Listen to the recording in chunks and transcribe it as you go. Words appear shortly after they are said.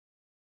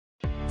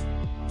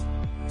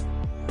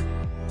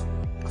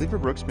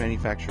Cleaver-Brooks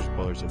manufactures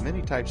boilers of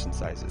many types and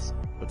sizes,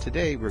 but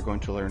today we're going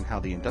to learn how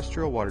the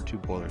industrial water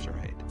tube boilers are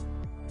made.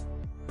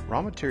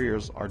 Raw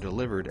materials are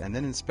delivered and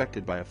then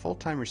inspected by a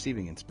full-time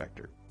receiving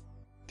inspector.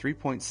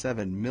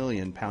 3.7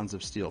 million pounds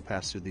of steel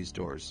pass through these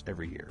doors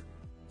every year.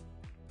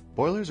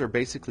 Boilers are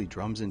basically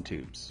drums and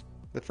tubes.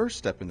 The first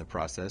step in the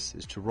process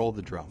is to roll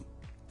the drum.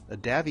 A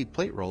Davy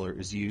plate roller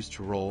is used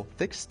to roll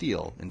thick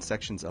steel in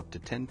sections up to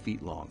 10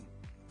 feet long.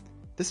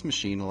 This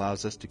machine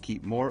allows us to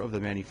keep more of the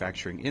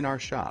manufacturing in our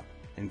shop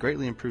and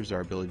greatly improves our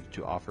ability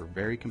to offer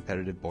very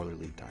competitive boiler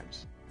lead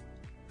times.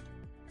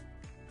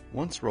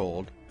 Once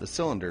rolled, the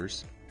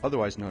cylinders,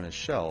 otherwise known as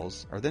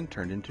shells, are then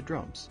turned into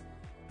drums.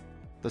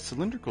 The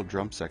cylindrical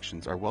drum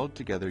sections are welded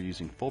together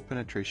using full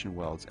penetration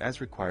welds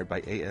as required by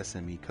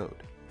ASME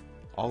code.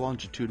 All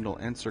longitudinal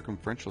and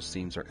circumferential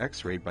seams are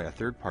X-rayed by a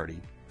third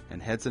party,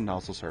 and heads and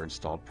nozzles are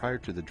installed prior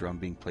to the drum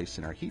being placed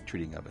in our heat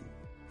treating oven.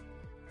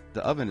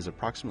 The oven is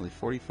approximately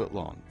 40 foot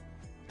long.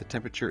 The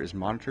temperature is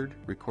monitored,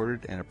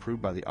 recorded, and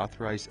approved by the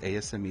authorized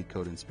ASME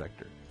code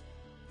inspector.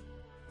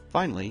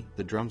 Finally,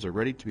 the drums are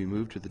ready to be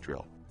moved to the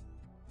drill.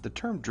 The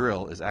term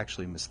drill is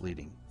actually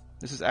misleading.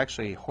 This is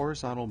actually a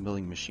horizontal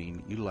milling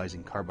machine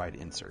utilizing carbide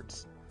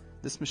inserts.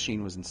 This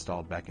machine was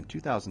installed back in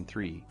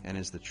 2003 and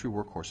is the true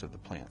workhorse of the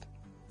plant.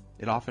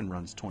 It often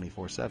runs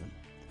 24/7.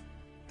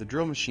 The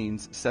drill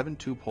machines 7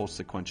 tube holes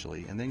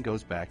sequentially and then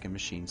goes back and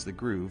machines the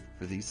groove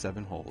for these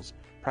 7 holes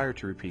prior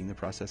to repeating the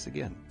process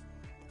again.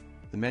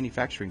 The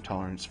manufacturing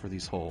tolerance for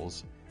these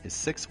holes is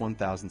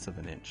 6/1000ths of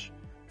an inch.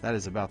 That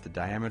is about the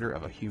diameter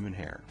of a human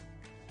hair.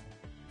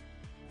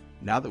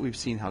 Now that we've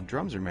seen how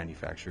drums are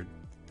manufactured,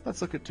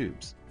 let's look at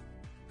tubes.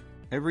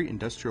 Every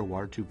industrial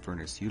water tube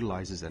furnace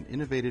utilizes an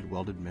innovative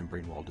welded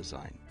membrane wall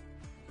design.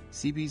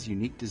 CB's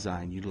unique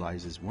design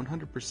utilizes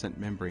 100%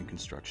 membrane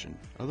construction,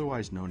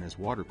 otherwise known as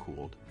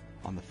water-cooled,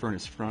 on the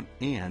furnace front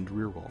and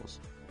rear walls.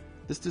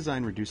 This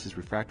design reduces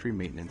refractory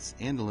maintenance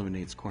and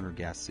eliminates corner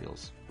gas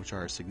seals, which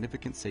are a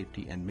significant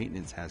safety and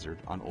maintenance hazard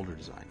on older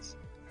designs.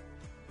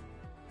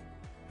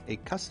 A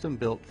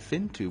custom-built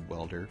fin tube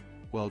welder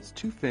welds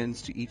 2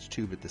 fins to each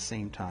tube at the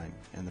same time,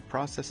 and the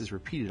process is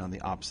repeated on the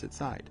opposite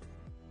side.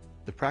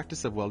 The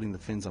practice of welding the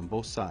fins on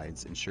both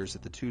sides ensures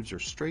that the tubes are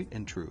straight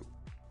and true.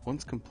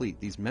 Once complete,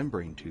 these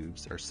membrane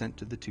tubes are sent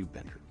to the tube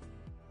bender.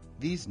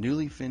 These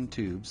newly finned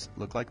tubes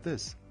look like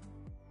this.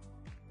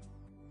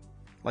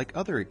 Like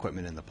other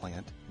equipment in the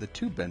plant, the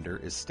tube bender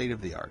is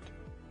state-of-the-art.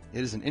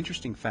 It is an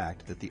interesting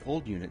fact that the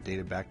old unit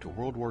dated back to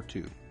World War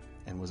II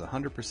and was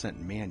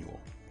 100% manual.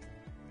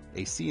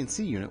 A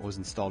CNC unit was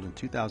installed in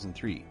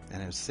 2003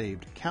 and has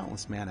saved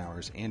countless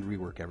man-hours and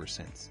rework ever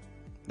since.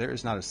 There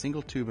is not a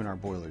single tube in our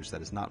boilers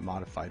that is not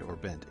modified or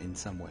bent in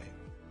some way.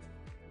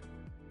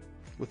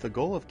 With the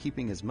goal of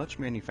keeping as much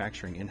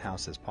manufacturing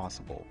in-house as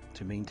possible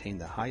to maintain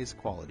the highest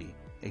quality,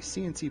 a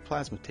CNC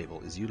plasma table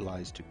is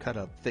utilized to cut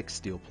up thick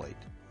steel plate.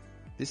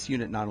 This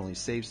unit not only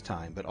saves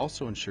time, but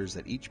also ensures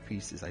that each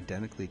piece is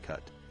identically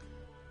cut.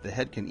 The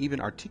head can even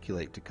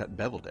articulate to cut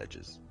beveled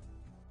edges.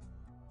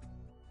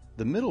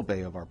 The middle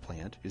bay of our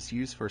plant is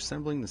used for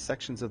assembling the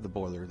sections of the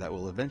boiler that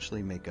will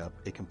eventually make up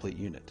a complete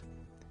unit.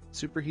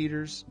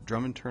 Superheaters,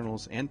 drum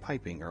internals, and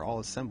piping are all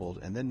assembled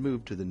and then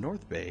moved to the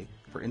north bay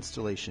for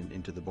installation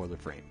into the boiler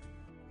frame.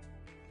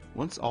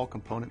 Once all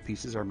component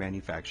pieces are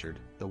manufactured,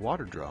 the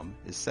water drum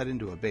is set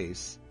into a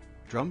base,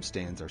 drum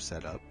stands are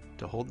set up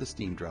to hold the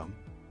steam drum,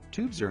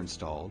 tubes are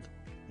installed,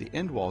 the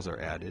end walls are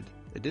added,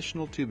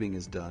 additional tubing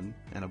is done,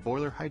 and a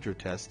boiler hydro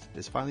test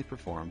is finally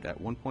performed at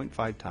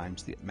 1.5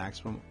 times the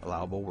maximum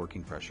allowable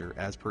working pressure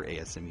as per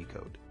ASME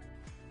code.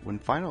 When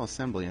final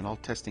assembly and all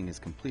testing is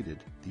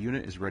completed, the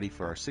unit is ready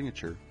for our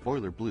signature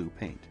boiler blue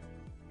paint.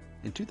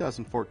 In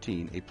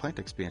 2014, a plant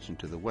expansion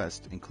to the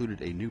west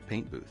included a new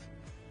paint booth.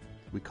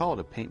 We call it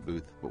a paint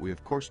booth, but we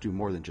of course do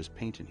more than just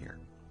paint in here.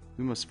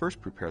 We must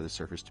first prepare the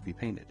surface to be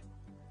painted.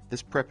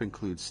 This prep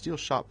includes steel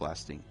shot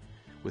blasting,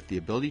 with the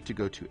ability to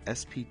go to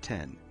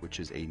SP10,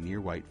 which is a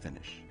near white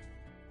finish.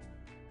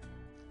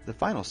 The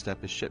final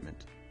step is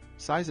shipment.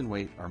 Size and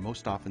weight are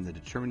most often the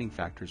determining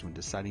factors when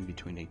deciding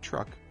between a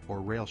truck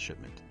or rail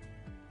shipment.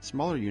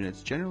 Smaller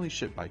units generally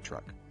ship by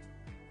truck,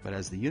 but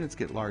as the units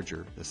get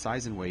larger, the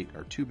size and weight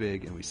are too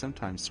big and we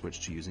sometimes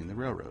switch to using the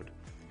railroad.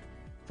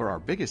 For our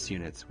biggest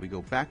units, we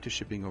go back to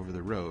shipping over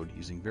the road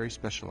using very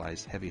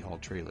specialized heavy haul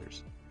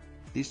trailers.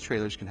 These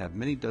trailers can have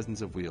many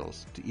dozens of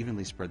wheels to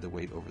evenly spread the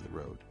weight over the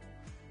road.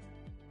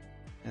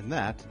 And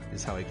that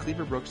is how a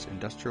Cleaver-Brooks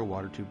industrial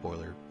water tube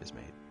boiler is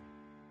made.